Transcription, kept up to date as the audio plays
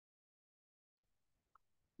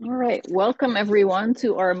All right, welcome everyone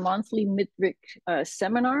to our monthly MIDRC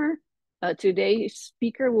seminar. Today's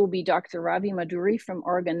speaker will be Dr. Ravi Madduri from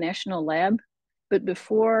Argonne National Lab. But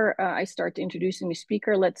before I start introducing the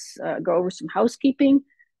speaker, let's go over some housekeeping.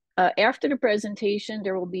 After the presentation,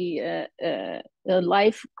 there will be a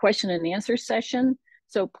live question and answer session.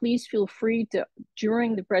 So please feel free to,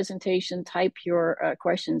 during the presentation, type your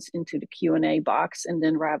questions into the Q&A box, and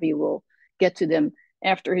then Ravi will get to them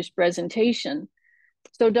after his presentation.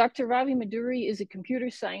 So Dr. Ravi Madduri is a computer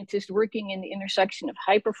scientist working in the intersection of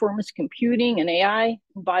high-performance computing and AI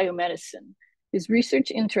and biomedicine. His research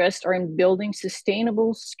interests are in building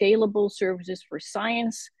sustainable, scalable services for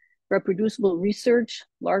science, reproducible research,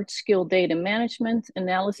 large-scale data management,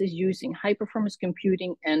 analysis using high-performance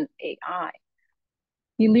computing and AI.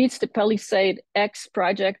 He leads the Palisade X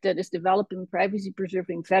project that is developing privacy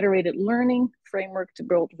preserving federated learning framework to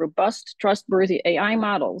build robust, trustworthy AI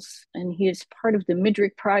models. And he is part of the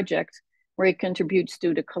MIDRC project, where he contributes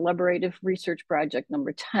to the collaborative research project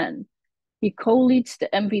number 10. He co-leads the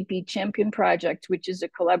MVP Champion project, which is a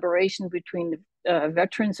collaboration between the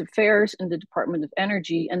Veterans Affairs and the Department of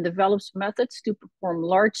Energy, and develops methods to perform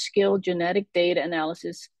large-scale genetic data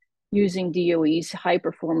analysis using DOE's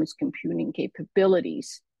high-performance computing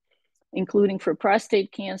capabilities, including for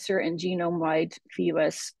prostate cancer and genome-wide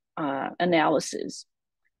VOS analysis.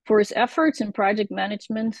 For his efforts in project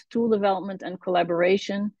management, tool development, and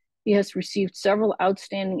collaboration, he has received several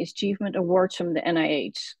outstanding achievement awards from the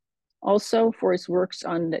NIH. Also, for his works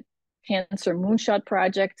on the Cancer Moonshot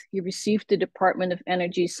Project, he received the Department of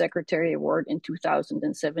Energy Secretary Award in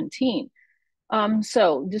 2017.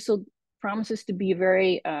 So this will promises to be a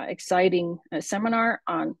very exciting seminar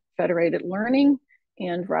on federated learning.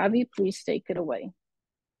 And Ravi, please take it away.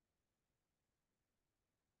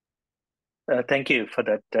 Thank you for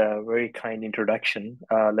that very kind introduction.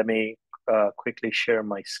 Let me quickly share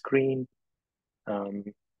my screen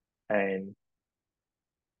and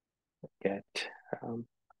get,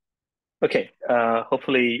 okay,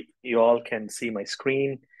 hopefully you all can see my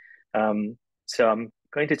screen. So I'm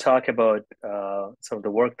going to talk about some of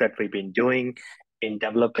the work that we've been doing in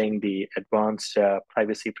developing the advanced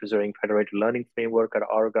privacy preserving federated learning framework at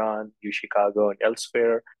Argonne, UChicago, and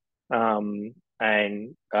elsewhere. I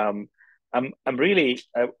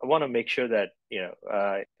want to make sure that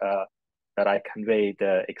that I convey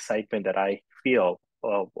the excitement that I feel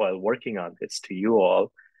while working on this to you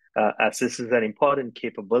all, as this is an important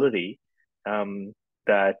capability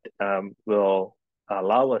that will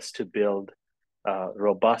allow us to build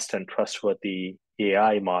robust and trustworthy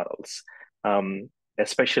AI models.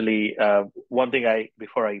 Especially one thing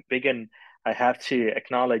before I begin, I have to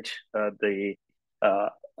acknowledge the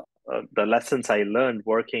lessons I learned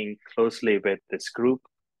working closely with this group,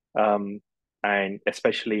 and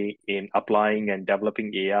especially in applying and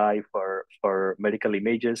developing AI for medical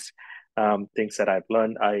images. Things that I've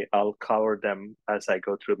learned, I'll cover them as I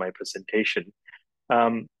go through my presentation.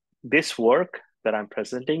 This work that I'm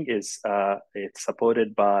presenting is it's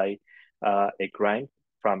supported by a grant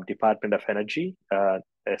from Department of Energy,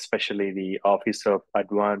 especially the Office of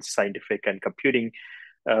Advanced Scientific and Computing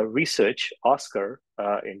Research, OSCAR,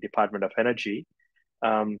 in Department of Energy.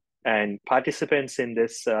 And participants in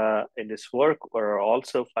this work were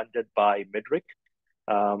also funded by MIDRC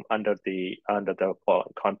under the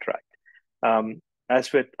contract.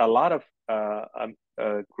 As with a lot of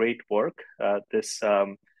great work, this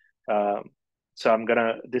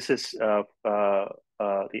is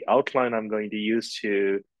the outline I'm going to use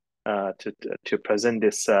to present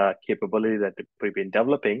this capability that we've been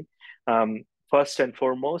developing. First and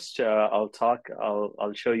foremost, I'll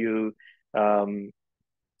show you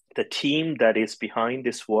the team that is behind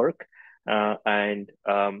this work and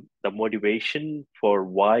the motivation for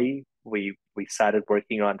why we started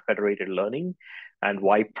working on federated learning and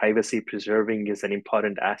why privacy preserving is an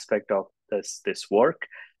important aspect of this work.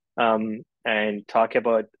 And talk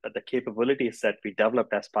about the capabilities that we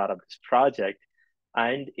developed as part of this project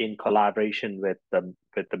and in collaboration with the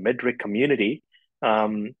MIDRC community.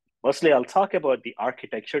 Mostly I'll talk about the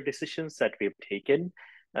architecture decisions that we've taken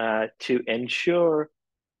to ensure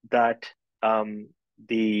that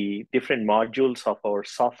the different modules of our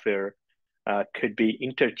software could be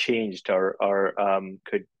interchanged or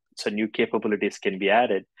so new capabilities can be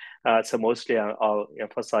added. So mostly I'll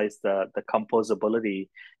emphasize the composability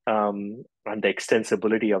and the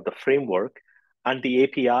extensibility of the framework and the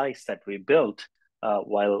APIs that we built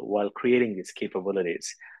while creating these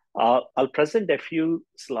capabilities. I'll present a few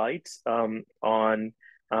slides on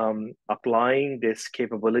applying this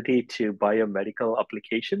capability to biomedical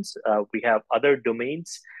applications. We have other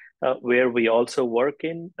domains where we also work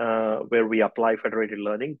in, where we apply federated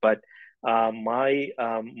learning. But my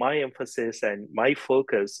emphasis and my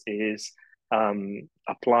focus is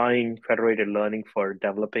applying federated learning for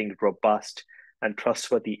developing robust and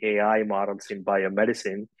trustworthy AI models in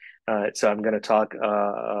biomedicine. So I'm going to talk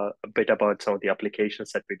a bit about some of the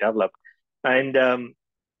applications that we developed, and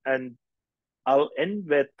I'll end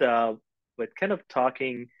with kind of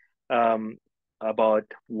talking about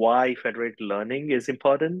why federated learning is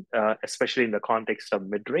important, especially in the context of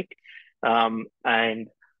MIDRC, and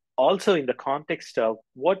also in the context of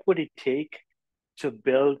what would it take to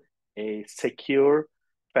build a secure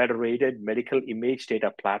federated medical image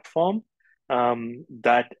data platform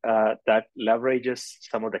that leverages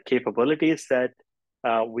some of the capabilities that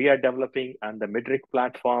we are developing on the MIDRC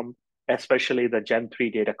platform, especially the Gen 3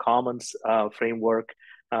 Data Commons framework,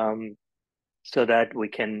 so that we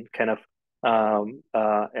can kind of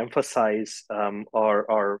emphasize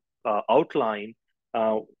or outline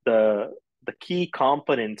the key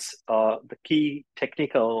components, the key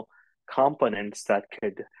technical components that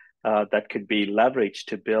could be leveraged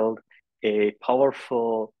to build a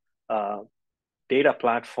powerful data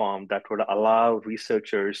platform that would allow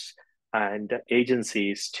researchers and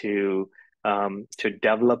agencies to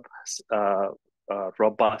develop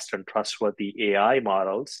robust and trustworthy AI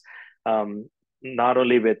models, not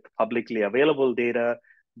only with publicly available data,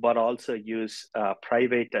 but also use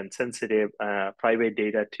private and sensitive private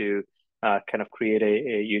data to kind of create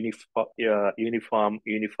a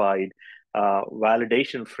unified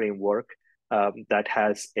validation framework that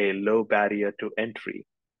has a low barrier to entry.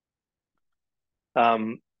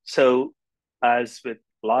 So as with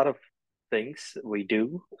a lot of things we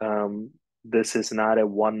do, this is not a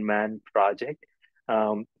one-man project.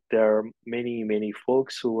 There are many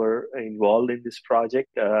folks who were involved in this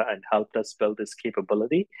project and helped us build this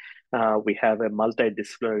capability. We have a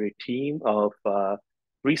multidisciplinary team of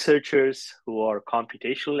researchers who are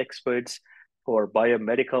computational experts, who are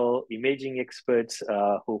biomedical imaging experts,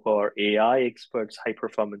 who are AI experts,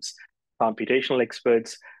 high-performance computational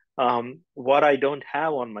experts. What I don't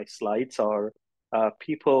have on my slides are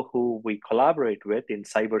people who we collaborate with in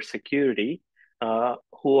cybersecurity,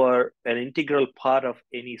 who are an integral part of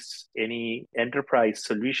any enterprise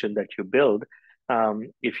solution that you build.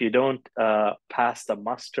 If you don't pass the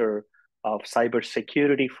muster of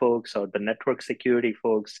cybersecurity folks or the network security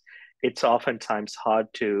folks, it's oftentimes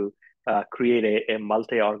hard to create a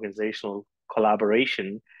multi-organizational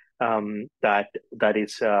collaboration that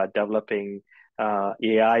is developing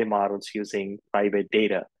AI models using private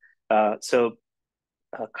data. So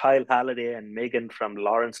Kyle Halliday and Megan from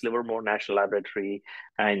Lawrence Livermore National Laboratory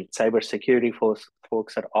and cybersecurity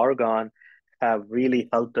folks at Argonne have really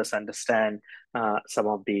helped us understand some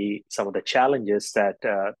of the challenges that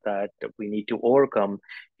we need to overcome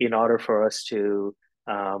in order for us to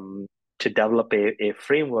develop a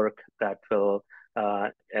framework that will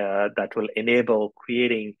enable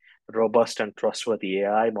creating robust and trustworthy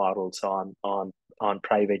AI models on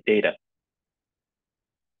private data.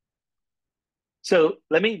 So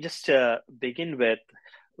let me just begin with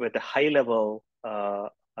a high-level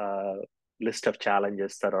list of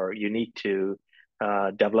challenges that are unique to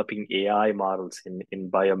developing AI models in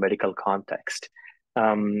biomedical context.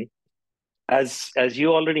 As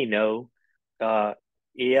you already know,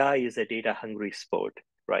 AI is a data-hungry sport,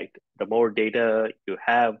 right? The more data you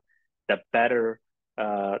have, the better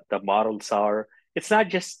the models are. It's not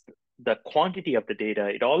just the quantity of the data;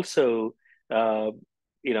 it also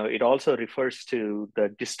it also refers to the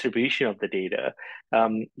distribution of the data.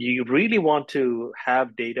 You really want to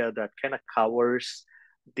have data that kind of covers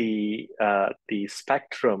the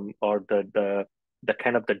spectrum or the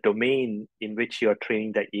kind of the domain in which you're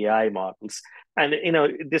training the AI models. And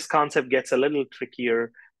this concept gets a little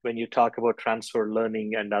trickier when you talk about transfer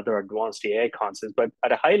learning and other advanced AI concepts. But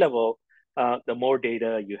at a high level, the more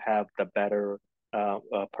data you have, the better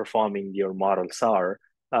performing your models are.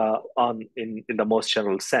 In the most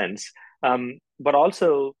general sense, but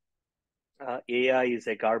also AI is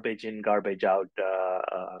a garbage in, garbage out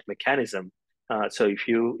mechanism. So if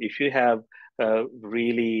you have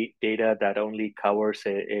really data that only covers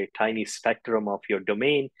a tiny spectrum of your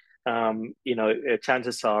domain,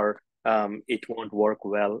 chances are it won't work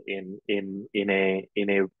well in a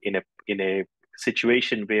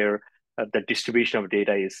situation where the distribution of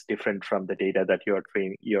data is different from the data that you're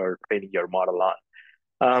training your model on.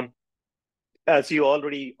 As you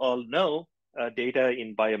already all know, data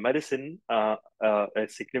in biomedicine, a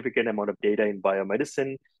significant amount of data in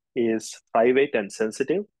biomedicine is private and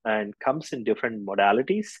sensitive and comes in different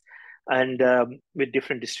modalities and with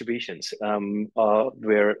different distributions,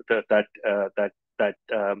 where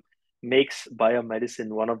makes biomedicine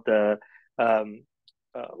one of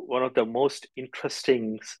the most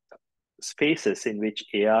interesting spaces in which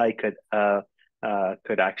AI could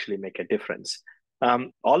actually make a difference.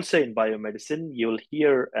 Also in biomedicine, you'll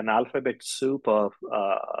hear an alphabet soup of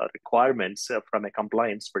requirements from a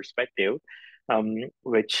compliance perspective,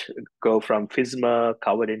 which go from FISMA,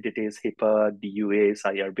 covered entities, HIPAA, DUAs,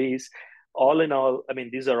 IRBs. All in all, I mean,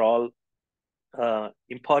 these are all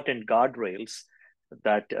important guardrails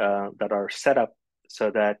that are set up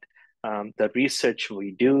so that the research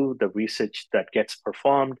we do, the research that gets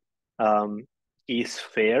performed, is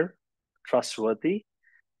fair, trustworthy,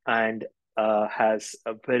 and has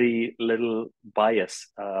a very little bias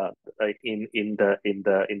in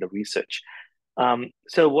the research.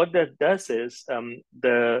 So what that does is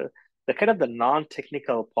the kind of the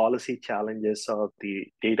non-technical policy challenges of the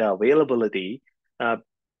data availability uh,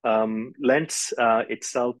 lends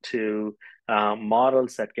itself to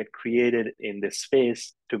models that get created in this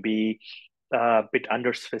space to be a bit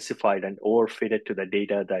underspecified and overfitted to the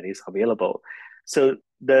data that is available. So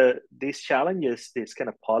these challenges, these kind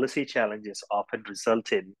of policy challenges, often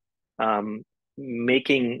result in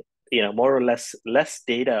making more or less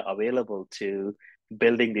data available to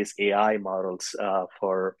building these AI models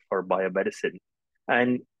for biomedicine,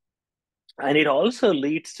 and it also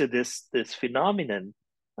leads to this phenomenon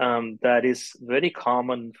that is very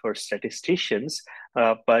common for statisticians,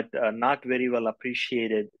 but not very well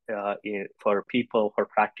appreciated for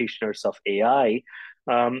practitioners of AI,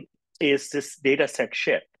 is this data set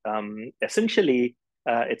shift. Essentially,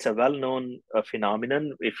 it's a well-known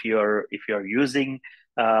phenomenon. If you're using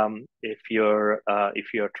if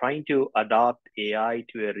you're trying to adopt AI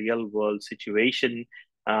to a real-world situation,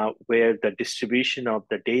 where the distribution of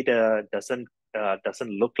the data doesn't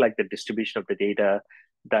look like the distribution of the data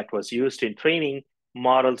that was used in training,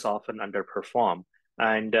 models often underperform.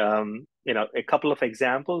 And a couple of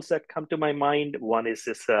examples that come to my mind. One is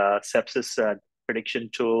this sepsis prediction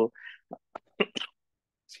tool.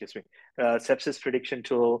 Excuse me, sepsis prediction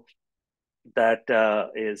tool that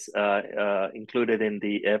is included in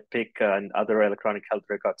the EPIC and other electronic health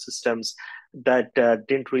record systems that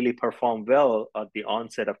didn't really perform well at the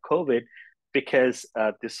onset of COVID because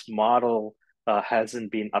this model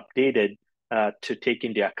hasn't been updated to take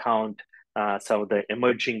into account some of the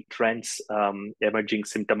emerging trends, emerging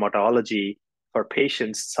symptomatology for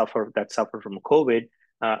patients that suffer from COVID,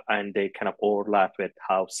 and they kind of overlap with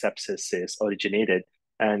how sepsis is originated.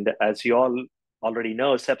 And as you all already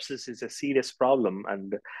know, sepsis is a serious problem,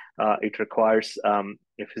 and it requires a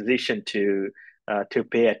physician to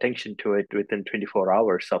pay attention to it within 24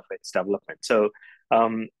 hours of its development.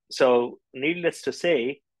 So needless to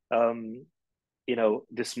say,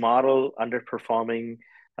 this model underperforming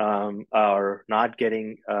or not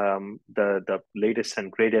getting the latest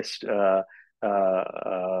and greatest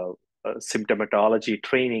symptomatology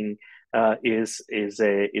training is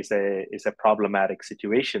a problematic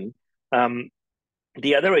situation.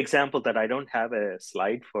 The other example that I don't have a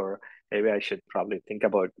slide for, maybe I should probably think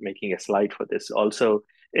about making a slide for this also,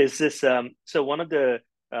 is this. So one of the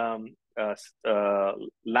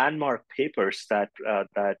landmark papers that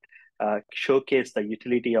showcase the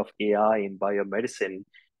utility of AI in biomedicine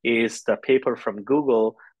is the paper from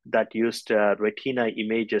Google that used retina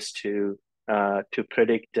images to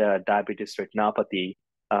predict diabetes retinopathy,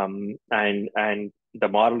 and the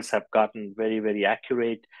models have gotten very, very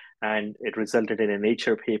accurate, and it resulted in a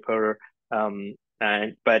Nature paper.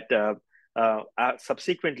 But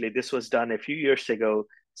subsequently, this was done a few years ago.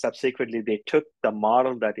 Subsequently, they took the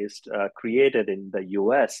model that is created in the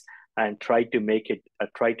US and tried to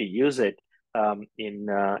use it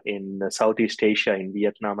in Southeast Asia, in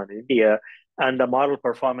Vietnam and India, and the model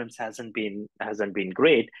performance hasn't been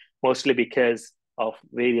great, mostly because of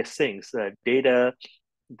various things. Data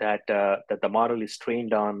that the model is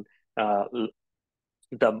trained on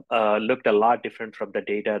looked a lot different from the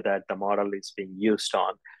data that the model is being used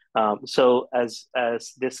on. So as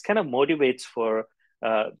this kind of motivates for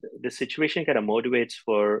the situation kind of motivates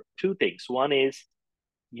for two things. One is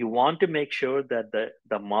you want to make sure that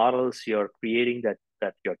the models you're creating,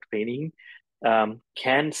 that you're training,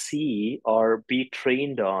 can see or be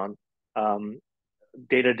trained on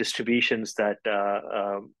data distributions that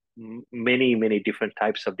many different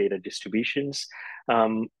types of data distributions,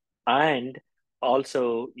 and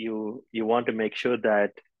also you want to make sure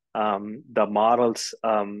that the models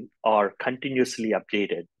are continuously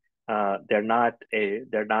updated. They're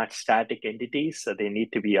not static entities, so they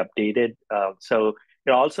need to be updated. So it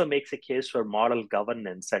also makes a case for model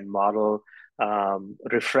governance and model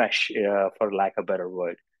refresh, for lack of a better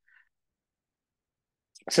word.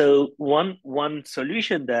 So one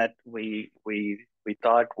solution that we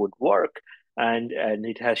thought would work, and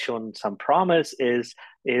it has shown some promise, is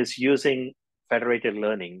using federated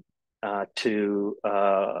learning to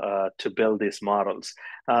build these models.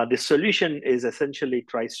 The solution is essentially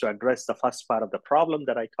tries to address the first part of the problem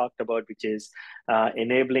that I talked about, which is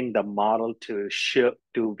enabling the model to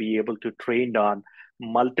be able to train on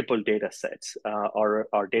multiple data sets or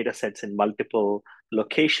data sets in multiple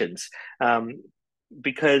locations.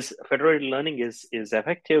 Because federated learning is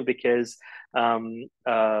effective because in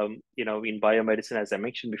biomedicine, as I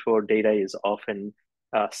mentioned before, data is often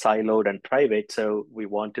siloed and private. So we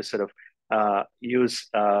want to sort of use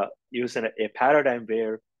a paradigm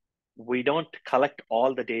where we don't collect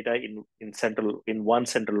all the data in one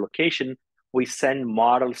central location. We send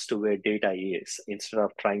models to where data is instead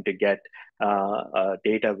of trying to get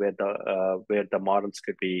data where the models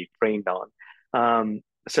could be trained on.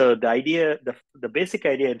 So the basic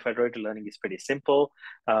idea in federated learning is pretty simple.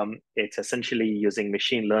 It's essentially using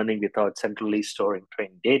machine learning without centrally storing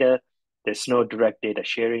trained data. There's no direct data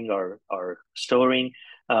sharing or storing.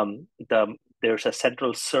 There's a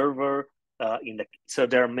central server so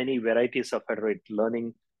there are many varieties of federated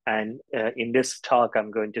learning, and in this talk,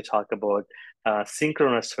 I'm going to talk about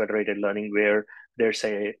synchronous federated learning, where there's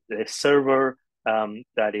a server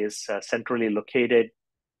that is centrally located,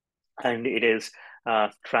 and it is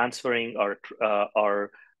transferring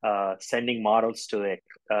or sending models to a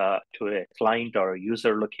client or a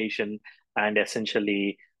user location, and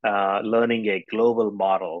essentially learning a global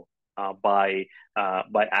model by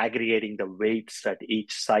aggregating the weights that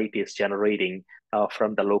each site is generating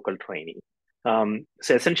from the local training.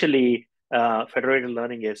 So essentially, federated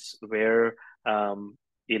learning is where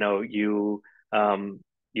you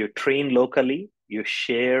train locally, you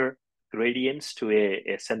share gradients to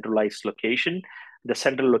a centralized location. The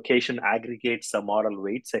central location aggregates the model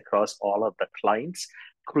weights across all of the clients,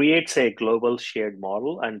 creates a global shared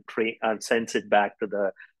model, and sends it back to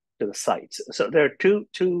the sites. So there are two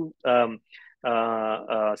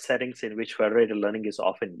settings in which federated learning is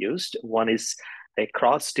often used. One is a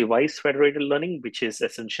cross-device federated learning, which is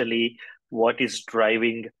essentially what is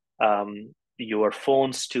driving your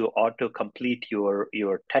phones to auto-complete your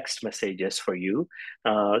text messages for you.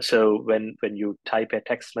 So when you type a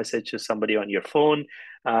text message to somebody on your phone,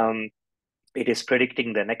 it is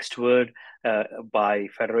predicting the next word by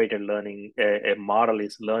federated learning. A model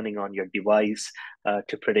is learning on your device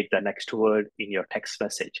to predict the next word in your text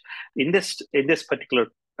message. In this particular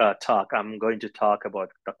talk, I'm going to talk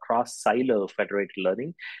about the cross-silo federated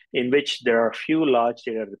learning, in which there are few large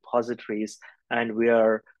data repositories, and we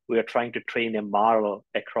are trying to train a model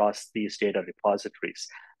across these data repositories.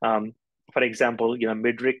 For example,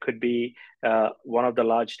 MIDRC could be one of the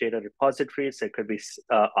large data repositories. There could be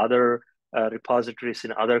other repositories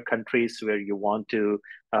in other countries where you want to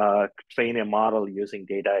train a model using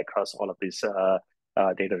data across all of these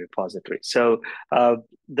data repositories. So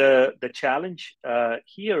the challenge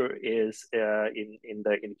here is in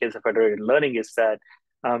the case of federated learning is that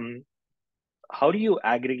how do you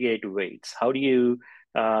aggregate weights? How do you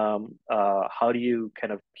kind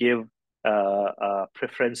of give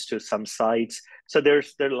preference to some sites? So there are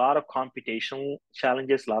a lot of computational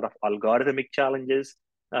challenges, a lot of algorithmic challenges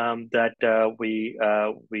that we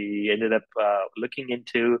ended up looking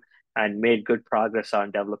into and made good progress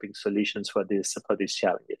on developing solutions for these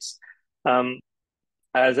challenges.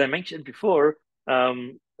 As I mentioned before,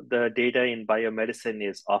 the data in biomedicine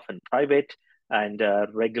is often private, and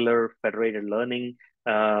regular federated learning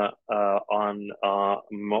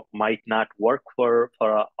might not work for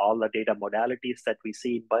all the data modalities that we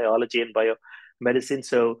see in biology and biomedicine.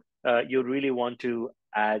 So you really want to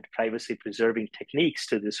add privacy preserving techniques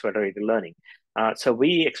to this federated learning. So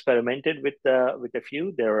we experimented with a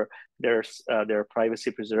few. There are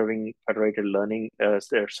privacy preserving federated learning. There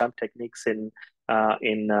are some techniques in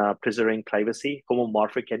preserving privacy.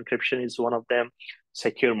 Homomorphic encryption is one of them.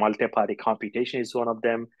 Secure multi-party computation is one of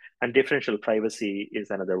them, and differential privacy is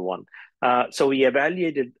another one. So we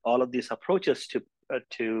evaluated all of these approaches to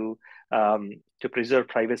preserve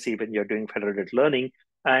privacy when you're doing federated learning.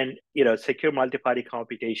 And secure multi-party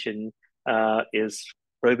computation is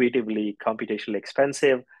prohibitively computationally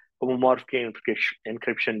expensive. Homomorphic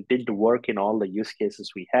encryption didn't work in all the use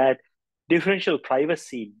cases we had. Differential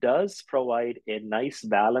privacy does provide a nice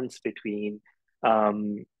balance between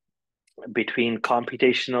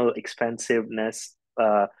computational expensiveness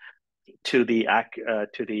to the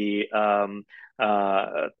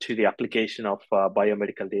application of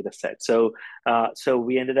biomedical data sets. So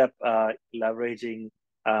we ended up leveraging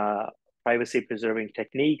privacy preserving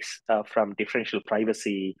techniques from differential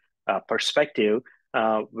privacy perspective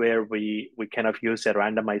where we kind of use a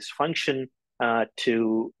randomized function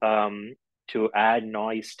to add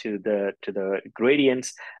noise to the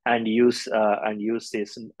gradients and use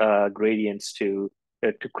these gradients to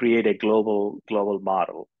create a global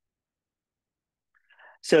model.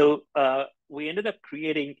 So we ended up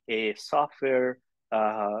creating a software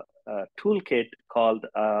toolkit called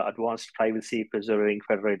Advanced Privacy Preserving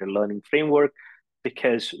Federated Learning Framework,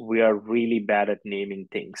 because we are really bad at naming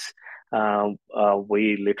things.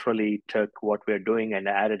 We literally took what we're doing and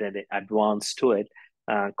added an advance to it,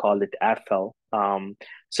 called it AFL.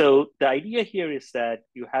 So the idea here is that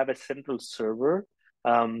you have a central server,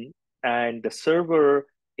 and the server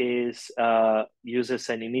uses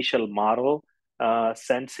an initial model,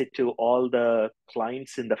 sends it to all the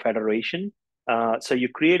clients in the federation. So you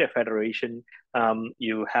create a federation,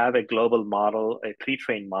 you have a global model, a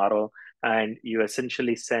pre-trained model, and you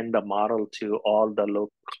essentially send the model to all the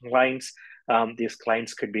local clients. These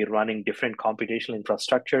clients could be running different computational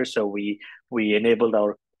infrastructure. So we enabled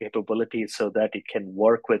our capabilities so that it can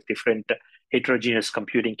work with different heterogeneous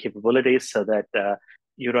computing capabilities, so that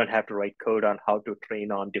you don't have to write code on how to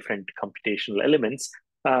train on different computational elements.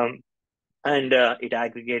 And it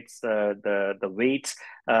aggregates the weights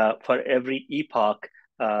for every epoch.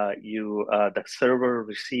 The server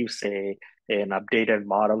receives an updated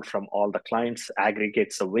model from all the clients,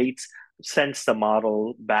 aggregates the weights, sends the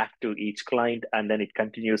model back to each client, and then it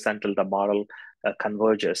continues until the model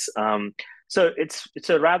converges. So it's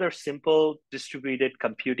a rather simple distributed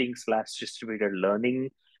computing / distributed learning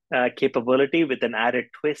capability, with an added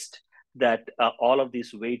twist that all of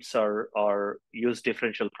these weights are use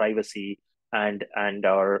differential privacy and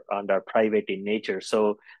are private in nature.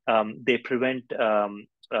 So they prevent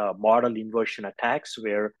model inversion attacks,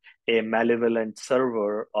 where a malevolent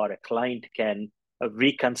server or a client can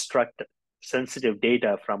reconstruct sensitive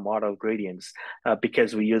data from model gradients.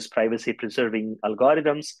 Because we use privacy preserving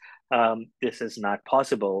algorithms, this is not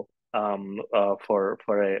possible for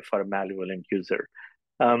a malevolent user.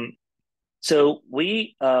 So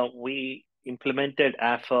we implemented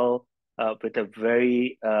AFL with a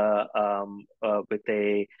very the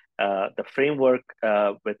framework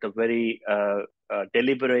with a very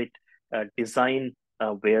deliberate design,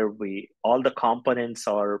 where all the components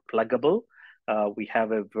are pluggable. We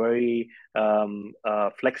have a very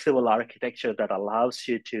flexible architecture that allows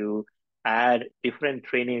you to add different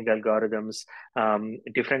training algorithms,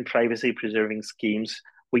 different privacy preserving schemes.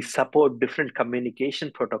 We support different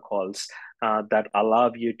communication protocols that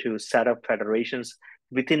allow you to set up federations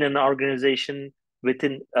within an organization,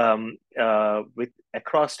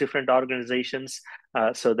 across different organizations,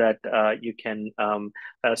 so that you can.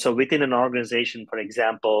 So within an organization, for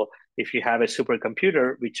example, if you have a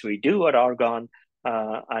supercomputer, which we do at Argonne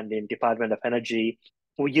and in Department of Energy,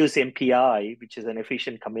 we use MPI, which is an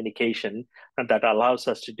efficient communication, and that allows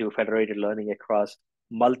us to do federated learning across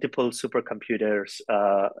multiple supercomputers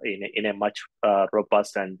in a much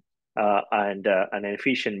robust and an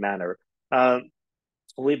efficient manner.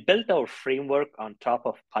 We built our framework on top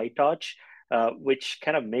of PyTorch, which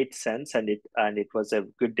kind of made sense, and it was a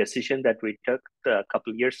good decision that we took a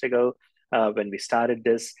couple of years ago when we started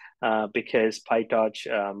this, because PyTorch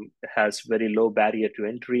has very low barrier to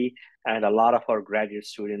entry, and a lot of our graduate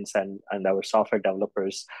students and our software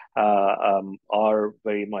developers are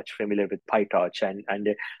very much familiar with PyTorch, and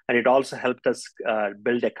it also helped us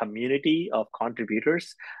build a community of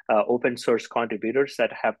contributors, open source contributors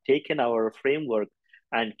that have taken our framework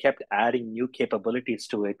and kept adding new capabilities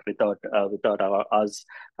to it without us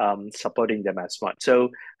supporting them as much. So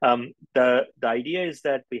the idea is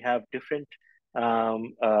that we have different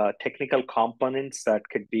technical components that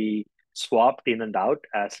could be swapped in and out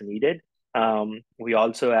as needed. We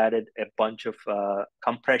also added a bunch of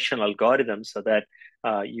compression algorithms so that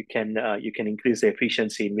you can increase the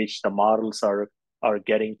efficiency in which the models are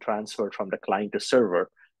getting transferred from the client to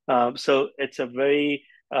server. So it's a very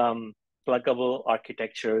pluggable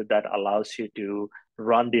architecture that allows you to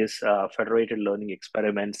run these federated learning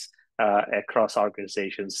experiments across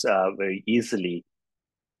organizations very easily.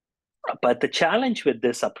 But the challenge with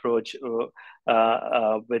this approach,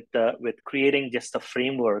 with creating just a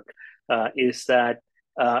framework, is that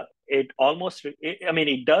it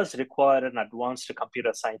does require an advanced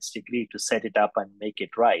computer science degree to set it up and make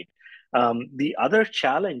it right. The other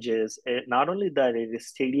challenge is not only that it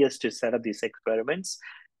is tedious to set up these experiments,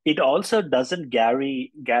 it also doesn't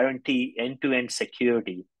guarantee end-to-end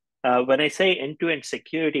security. When I say end-to-end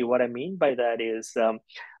security, what I mean by that is,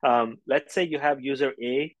 let's say you have user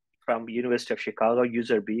A from University of Chicago,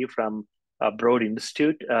 user B from Broad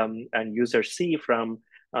Institute, and user C from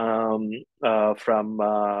from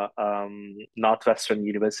Northwestern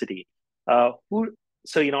University.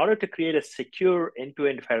 So in order to create a secure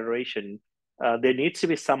end-to-end federation, there needs to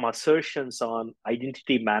be some assertions on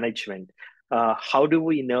identity management. How do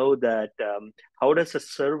we know that, how does a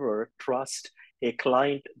server trust a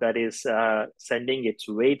client that is sending its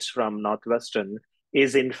weights from Northwestern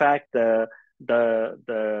is in fact the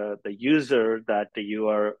user that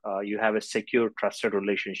you have a secure, trusted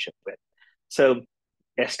relationship with? So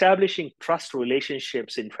establishing trust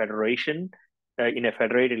relationships in federation, in a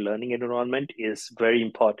federated learning environment is very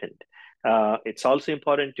important. It's also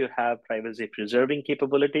important to have privacy preserving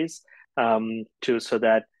capabilities so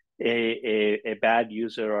that a bad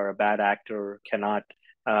user or a bad actor cannot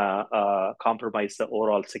compromise the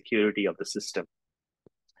overall security of the system.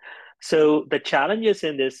 So the challenges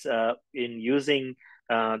in this, in using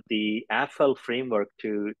the AFL framework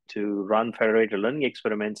to run federated learning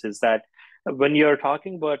experiments is that when you're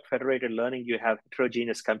talking about federated learning, you have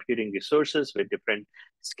heterogeneous computing resources with different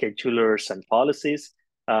schedulers and policies.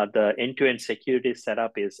 The end-to-end security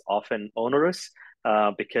setup is often onerous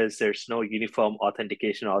because there's no uniform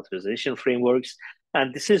authentication authorization frameworks.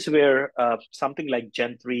 And this is where something like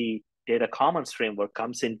Gen 3 Data Commons framework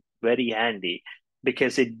comes in very handy,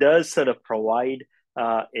 because it does sort of provide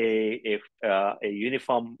a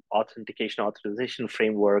uniform authentication authorization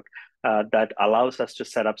framework that allows us to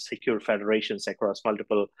set up secure federations across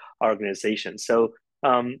multiple organizations. So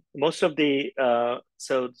most of the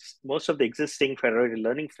existing federated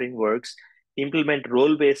learning frameworks implement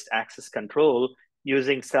role-based access control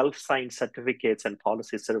using self-signed certificates and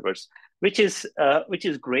policy servers, which is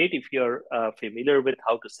great if you're familiar with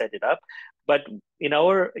how to set it up. But in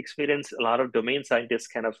our experience, a lot of domain scientists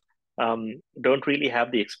kind of don't really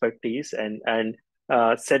have the expertise, and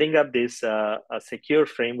setting up these secure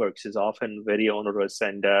frameworks is often very onerous,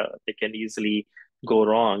 and they can easily go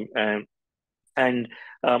wrong. And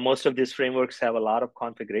most of these frameworks have a lot of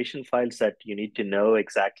configuration files that you need to know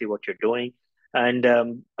exactly what you're doing.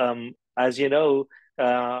 And as you know,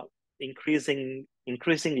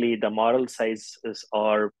 increasingly the model sizes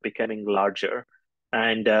are becoming larger.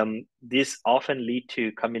 And these often lead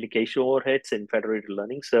to communication overheads in federated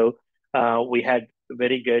learning. So we had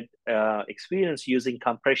very good experience using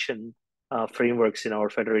compression frameworks in our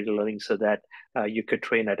federated learning so that you could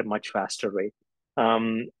train at a much faster rate.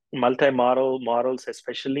 Multi-model models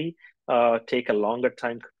especially take a longer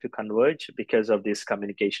time to converge because of these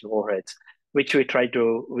communication overheads, which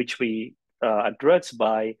we address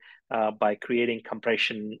by creating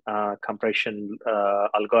compression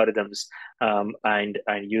algorithms and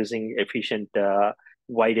using efficient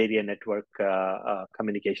wide area network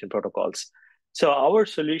communication protocols. So our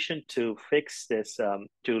solution to fix this, to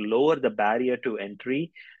lower the barrier to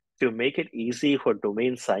entry, to make it easy for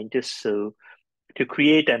domain scientists to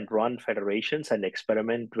create and run federations and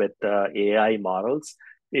experiment with AI models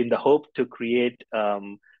in the hope to create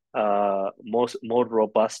more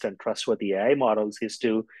robust and trustworthy AI models, is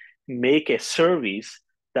to make a service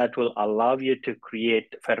that will allow you to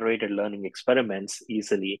create federated learning experiments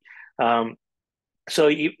easily. So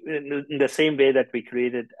in the same way that we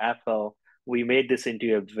created AFL, we made this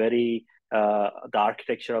into a very the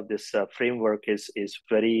architecture of this framework is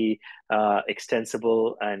very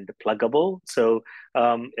extensible and pluggable. So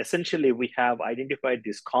essentially, we have identified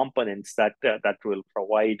these components that will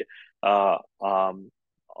provide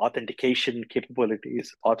authentication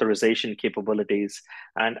capabilities, authorization capabilities,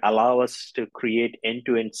 and allow us to create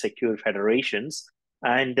end-to-end secure federations.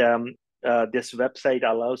 And this website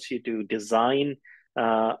allows you to design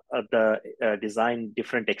design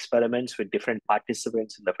different experiments with different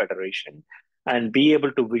participants in the federation, and be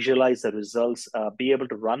able to visualize the results, be able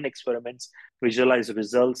to run experiments, visualize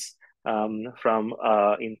results from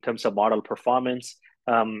in terms of model performance,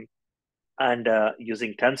 and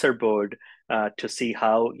using TensorBoard to see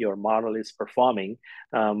how your model is performing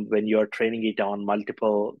when you're training it on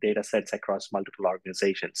multiple data sets across multiple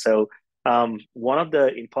organizations. So one of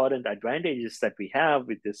the important advantages that we have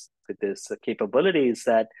with this capability is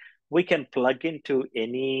that we can plug into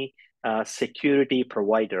any security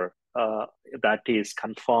provider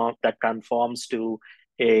that conforms to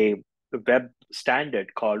a web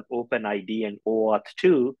standard called OpenID and OAuth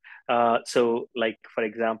 2. So, like for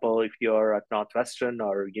example, if you're at Northwestern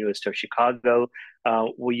or University of Chicago,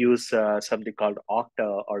 we use something called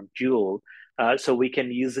Okta or Joule. So we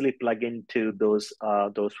can easily plug into those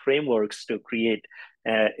frameworks to create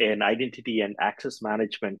an identity and access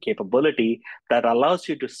management capability that allows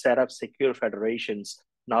you to set up secure federations,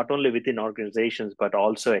 not only within organizations, but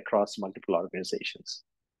also across multiple organizations.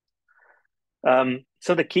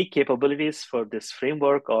 So the key capabilities for this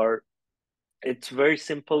framework are it's very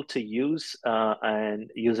simple to use, and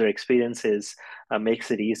user experiences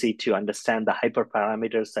makes it easy to understand the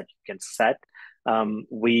hyperparameters that you can set.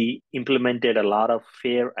 We implemented a lot of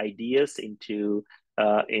FAIR ideas into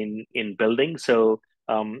in building. So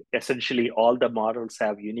essentially, all the models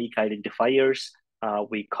have unique identifiers.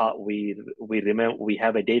 We have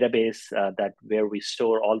a database that where we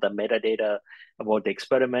store all the metadata about the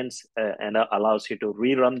experiments, and allows you to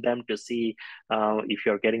rerun them to see if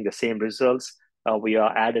you're getting the same results. We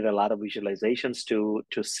added a lot of visualizations to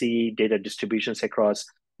see data distributions across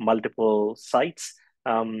multiple sites.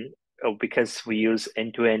 Because we use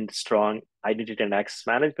end-to-end strong identity and access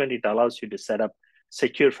management, it allows you to set up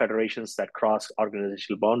secure federations that cross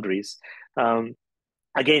organizational boundaries.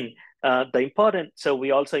 Again, so we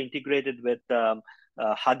also integrated with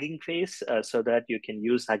Hugging Face so that you can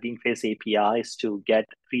use Hugging Face APIs to get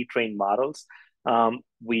pre-trained models.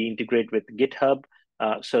 We integrate with GitHub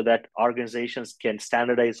so that organizations can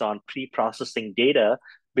standardize on pre-processing data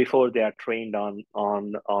before they are trained on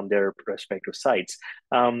their respective sites.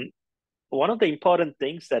 One of the important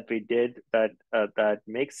things that we did that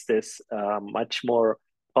makes this much more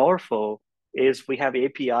powerful is we have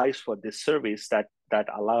APIs for this service that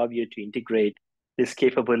allow you to integrate this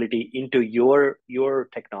capability into your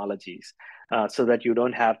technologies, so that you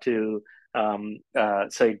don't have to.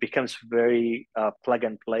 So it becomes very plug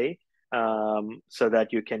and play, so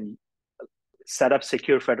that you can set up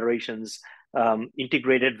secure federations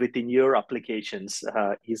integrated within your applications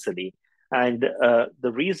easily. And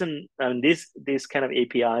the reason these kind of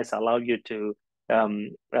APIs allow you to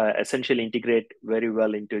essentially integrate very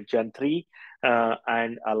well into Gen 3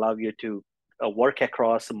 and allow you to work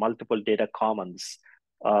across multiple data commons,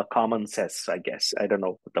 common sets, I guess. I don't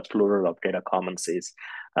know what the plural of data commons is.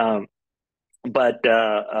 But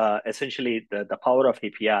essentially, the power of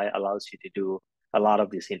API allows you to do a lot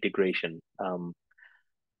of this integration.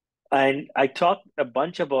 And I talked a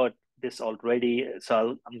bunch about this already,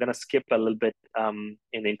 so I'm going to skip a little bit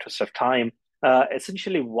in the interest of time.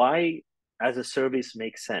 Essentially, why as a service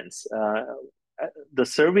makes sense. The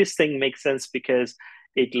service thing makes sense because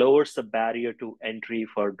it lowers the barrier to entry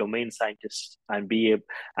for domain scientists and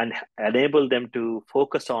enable them to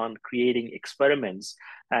focus on creating experiments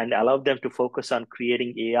and allow them to focus on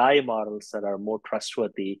creating AI models that are more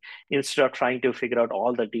trustworthy instead of trying to figure out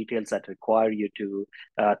all the details that require you to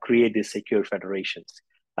create these secure federations.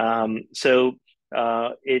 So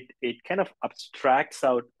it kind of abstracts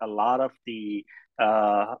out a lot of the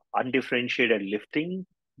undifferentiated lifting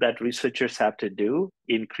that researchers have to do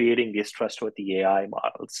in creating these trustworthy AI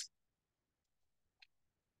models.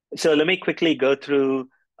 So let me quickly go through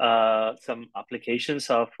some applications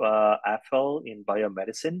of AFL in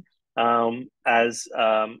biomedicine. As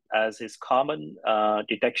is common,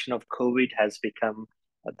 detection of COVID has become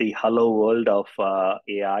the hello world of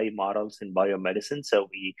AI models in biomedicine. So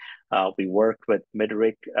we work with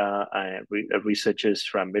MIDRC and researchers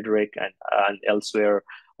from MIDRC and elsewhere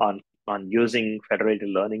on using federated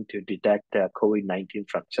learning to detect COVID-19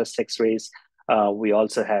 from chest X-rays. We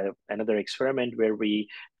also have another experiment where we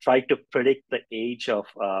try to predict the age of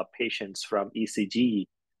patients from ECG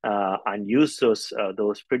and use those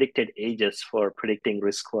predicted ages for predicting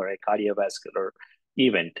risk for a cardiovascular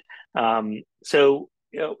event. So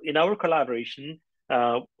in our collaboration,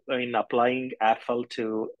 in applying AFL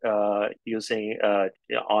to using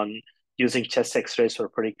chest X-rays for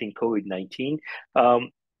predicting COVID-19,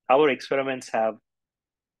 our experiments have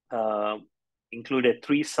included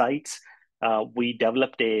 3 sites. We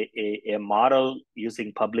developed a model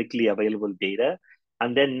using publicly available data,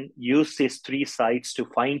 and then use these 3 sites to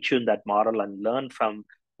fine-tune that model and learn from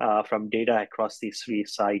data across these 3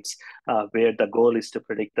 sites, where the goal is to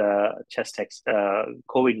predict the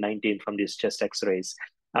COVID-19 from these chest X-rays.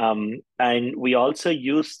 And we also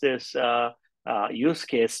use this use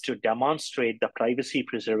case to demonstrate the privacy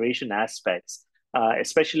preservation aspects.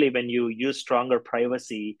 Especially when you use stronger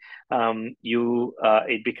privacy,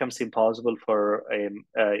 it becomes impossible for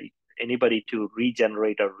anybody to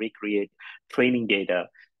regenerate or recreate training data.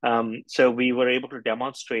 So we were able to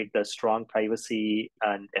demonstrate the strong privacy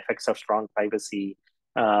and effects of strong privacy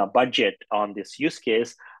budget on this use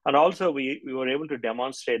case. And also we were able to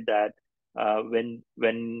demonstrate that when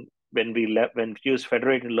we use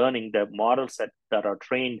federated learning, the models that are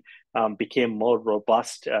trained became more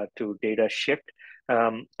robust to data shift.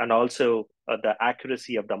 And also the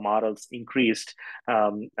accuracy of the models increased,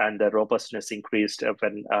 and the robustness increased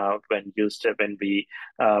when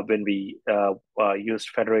we used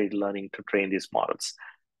federated learning to train these models.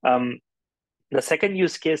 The second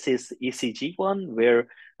use case is ECG one, where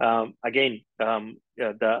again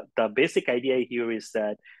the basic idea here is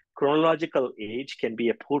that chronological age can be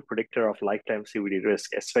a poor predictor of lifetime CVD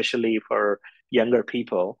risk, especially for younger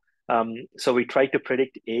people. So we try to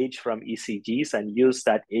predict age from ECGs and use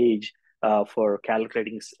that age for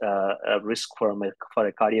calculating risk for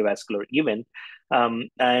a cardiovascular event.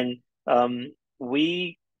 And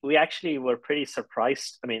we actually were pretty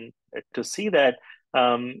surprised, I mean, to see that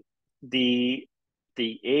the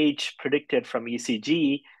age predicted from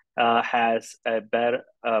ECG has a better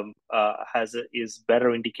is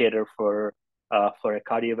better indicator for a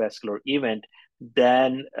cardiovascular event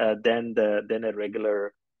than a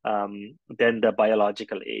regular than the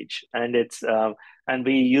biological age. And it's and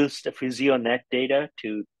we used PhysioNet data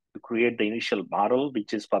to create the initial model,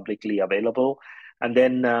 which is publicly available, and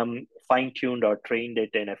then fine-tuned or trained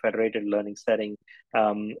it in a federated learning setting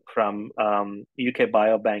from UK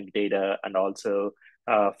Biobank data, and also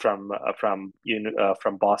from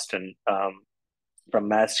Boston, from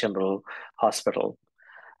Mass General Hospital.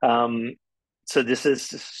 So this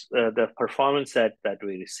is the performance that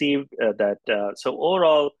we received. So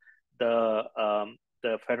overall, the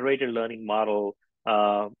federated learning model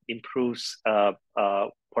improves,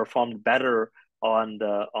 performed better on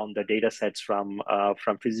the data sets from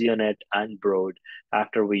PhysioNet and Broad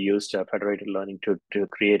after we used federated learning to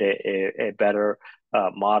create a better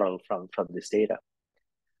model from this data.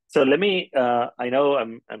 So let me. I know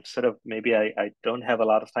I'm sort of, maybe I don't have a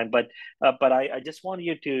lot of time, but I just want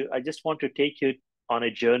to take you on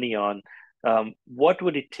a journey on what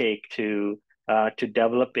would it take to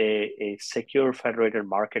develop a secure federated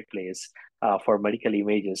marketplace for medical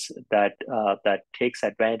images that takes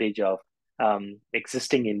advantage of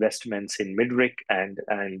existing investments in MIDRC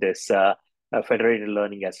and this federated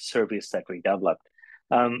learning as a service that we developed.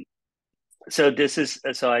 So this is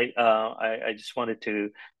I just wanted to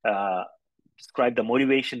describe the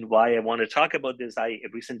motivation why I want to talk about this. I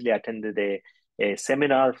recently attended a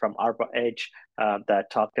seminar from ARPA-H that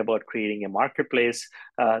talked about creating a marketplace.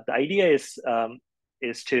 The idea is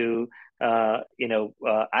to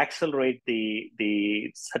accelerate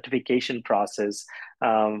the certification process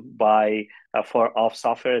of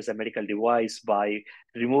software as a medical device by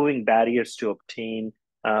removing barriers to obtain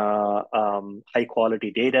high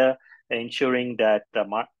quality data, ensuring that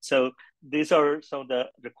so these are some of the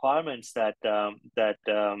requirements that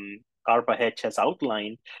ARPA-H has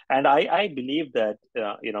outlined, and I believe that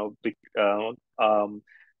with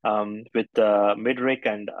MIDRC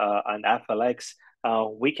and FLX,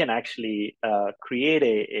 we can actually create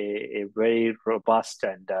a very robust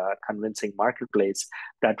and convincing marketplace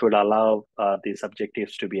that would allow these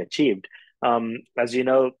objectives to be achieved. As you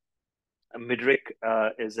know, MIDRC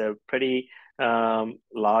is a pretty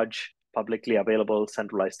large publicly available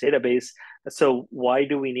centralized database. So why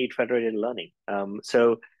do we need federated learning?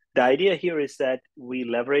 So the idea here is that we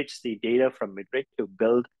leverage the data from MIDRC to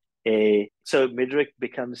build so MIDRC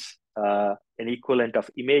becomes an equivalent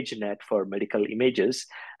of ImageNet for medical images,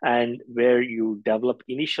 and where you develop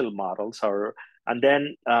initial models, and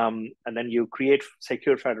then you create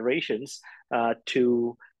secure federations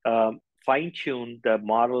to fine-tune the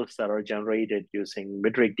models that are generated using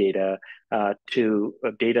MIDRC data to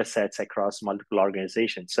data sets across multiple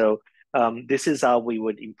organizations. So this is how we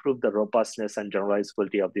would improve the robustness and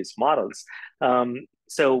generalizability of these models.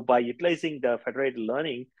 So by utilizing the federated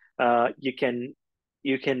learning, you can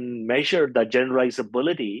measure the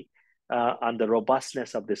generalizability and the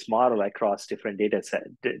robustness of this model across different data set,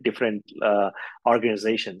 different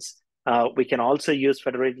organizations. We can also use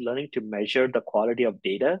federated learning to measure the quality of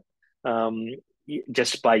data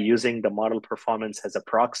just by using the model performance as a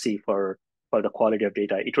proxy for the quality of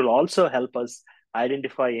data. It will also help us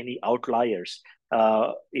identify any outliers.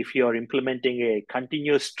 If you're implementing a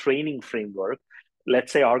continuous training framework,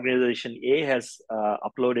 let's say organization A has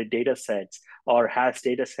uploaded data sets or has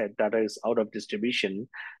data set that is out of distribution,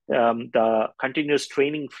 the continuous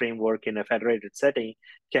training framework in a federated setting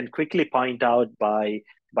can quickly point out by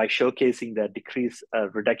showcasing the decrease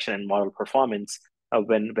reduction in model performance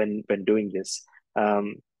when doing this.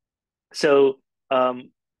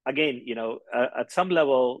 Again, at some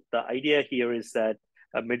level, the idea here is that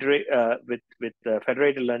with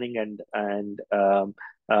federated learning and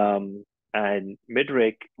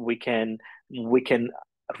MIDRC, we can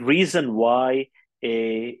reason why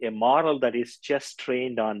a model that is just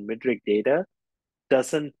trained on MIDRC data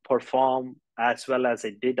doesn't perform as well as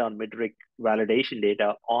it did on MIDRC validation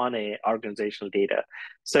data on a organizational data.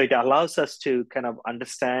 So it allows us to kind of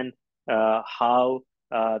understand how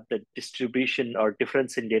the distribution or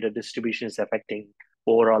difference in data distribution is affecting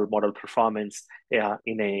overall model performance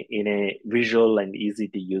in a visual and easy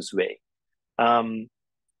to use way.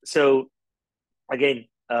 So again,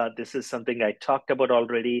 this is something I talked about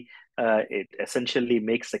already. It essentially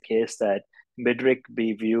makes the case that MIDRC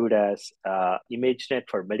be viewed as ImageNet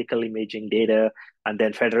for medical imaging data, and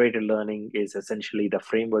then federated learning is essentially the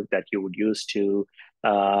framework that you would use to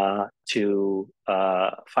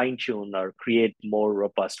fine-tune or create more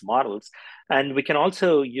robust models. And we can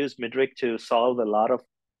also use MIDRC to solve a lot of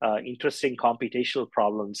interesting computational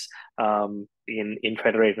problems in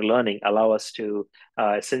federated learning, allow us to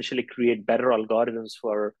essentially create better algorithms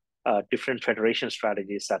for different federation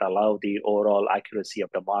strategies that allow the overall accuracy of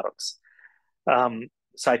the models.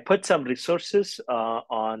 So I put some resources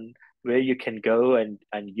on where you can go and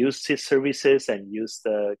use these services and use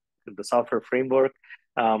the software framework.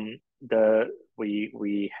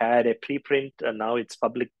 We had a preprint, and now it's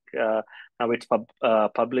public. Now it's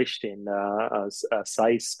published in a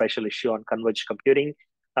size special issue on converged computing.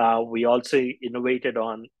 We also innovated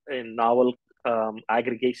in novel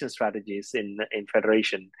aggregation strategies in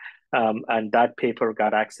federation, and that paper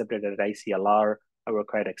got accepted at ICLR. We're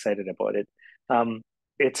quite excited about it.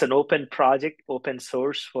 It's an open project, open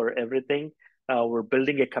source for everything. We're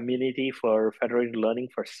building a community for federated learning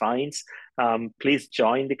for science. Please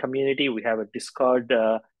join the community. We have a Discord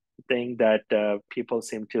thing that people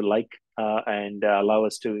seem to like and allow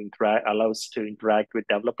us to interact with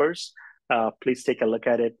developers. Please take a look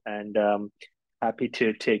at it, and happy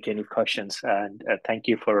to take any questions. And thank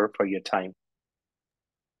you for your time.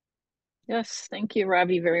 Yes, thank you,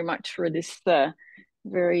 Ravi, very much for this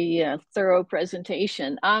very thorough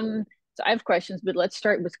presentation. So I have questions, but let's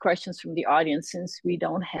start with questions from the audience since we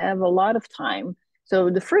don't have a lot of time. So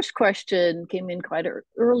the first question came in quite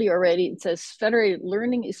early already. It says, federated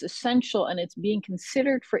learning is essential and it's being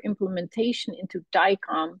considered for implementation into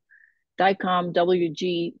DICOM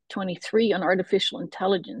WG23 on artificial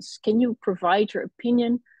intelligence. Can you provide your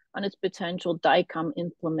opinion on its potential DICOM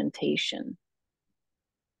implementation?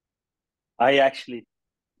 I actually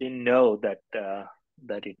didn't know that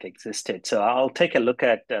it existed. So I'll take a look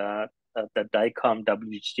at the DICOM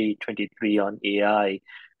WG23 on AI,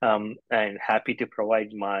 and happy to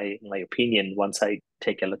provide my opinion once I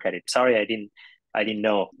take a look at it. Sorry, I didn't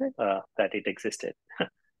know that it existed.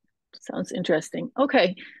 Sounds interesting.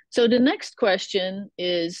 Okay, so the next question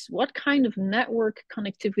is, what kind of network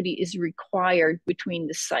connectivity is required between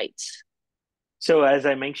the sites? So as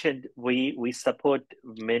I mentioned, we support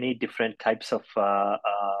many different types of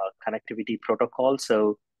connectivity protocols.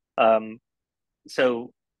 So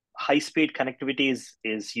high-speed connectivity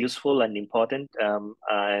is useful and important,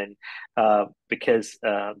 and because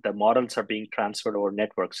the models are being transferred over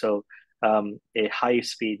network. So a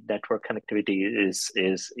high-speed network connectivity is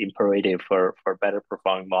imperative for better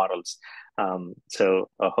performing models. So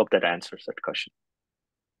I hope that answers that question.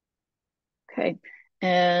 Okay,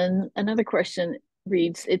 and another question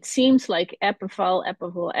reads, it seems like Epifal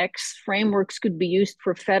X frameworks could be used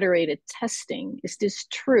for federated testing. Is this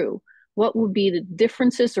true? What would be the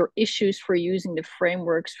differences or issues for using the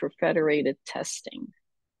frameworks for federated testing?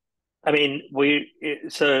 I mean,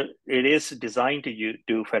 so it is designed to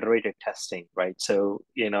do federated testing, right? So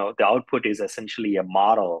the output is essentially a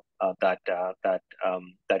model that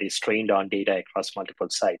is trained on data across multiple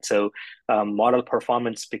sites. So model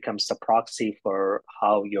performance becomes the proxy for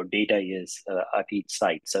how your data is at each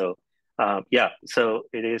site. So yeah, so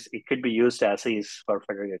it could be used as is for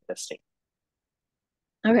federated testing.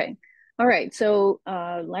 Okay, all right. So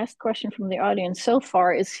last question from the audience so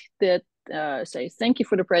far is that. Say, thank you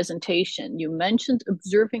for the presentation. You mentioned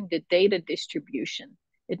observing the data distribution.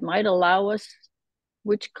 It might allow us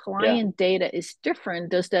which client data is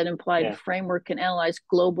different. Does that imply the framework can analyze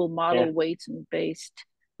global model weights and based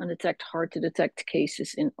on detect hard to detect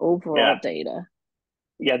cases in overall data?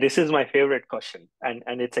 Yeah, this is my favorite question,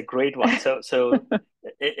 and it's a great one. So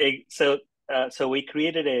we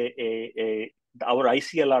created our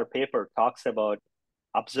ICLR paper talks about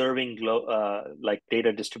observing like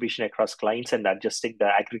data distribution across clients and adjusting the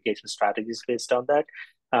aggregation strategies based on that.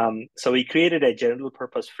 So we created a general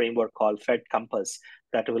purpose framework called Fed Compass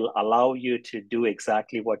that will allow you to do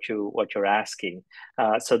exactly what you're asking.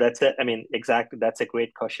 So that's it. I mean, exactly. That's a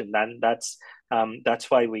great question. And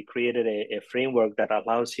that's why we created a framework that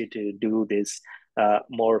allows you to do this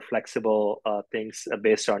more flexible things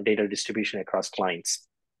based on data distribution across clients.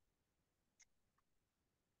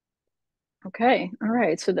 Okay, all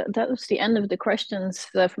right. So that was the end of the questions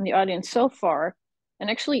from the audience so far. And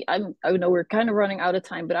actually, I know we're kind of running out of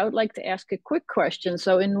time, but I would like to ask a quick question.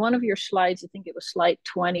 So in one of your slides, I think it was slide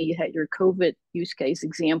 20, you had your COVID use case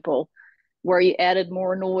example where you added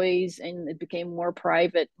more noise and it became more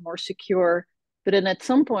private, more secure. But then at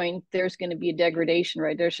some point, there's going to be a degradation,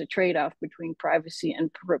 right? There's a trade-off between privacy and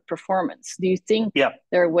performance. Do you think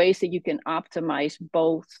there are ways that you can optimize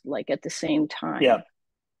both, like at the same time? Yeah.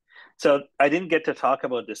 So I didn't get to talk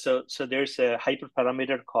about this. So there's a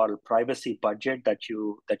hyperparameter called privacy budget that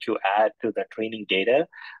you add to the training data,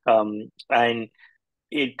 and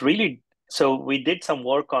it really. So we did some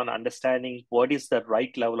work on understanding what is the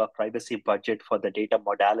right level of privacy budget for the data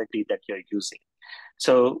modality that you're using.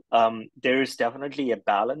 So there is definitely a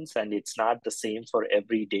balance, and it's not the same for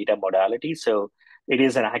every data modality. So it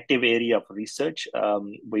is an active area of research.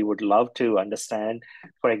 We would love to understand,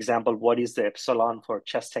 for example, what is the epsilon for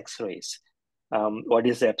chest X-rays? What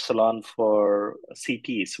is the epsilon for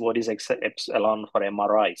CTs? What is epsilon for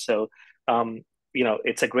MRI? So,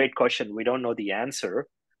 it's a great question. We don't know the answer,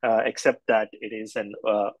 except that it is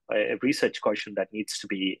a research question that needs to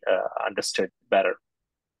be understood better.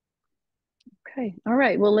 Okay, all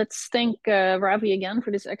right. Well, let's thank Ravi again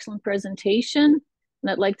for this excellent presentation. And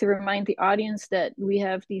I'd like to remind the audience that we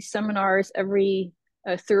have these seminars every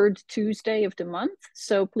third Tuesday of the month.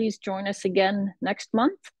 So please join us again next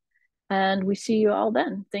month. And we see you all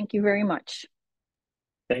then. Thank you very much.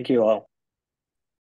 Thank you all.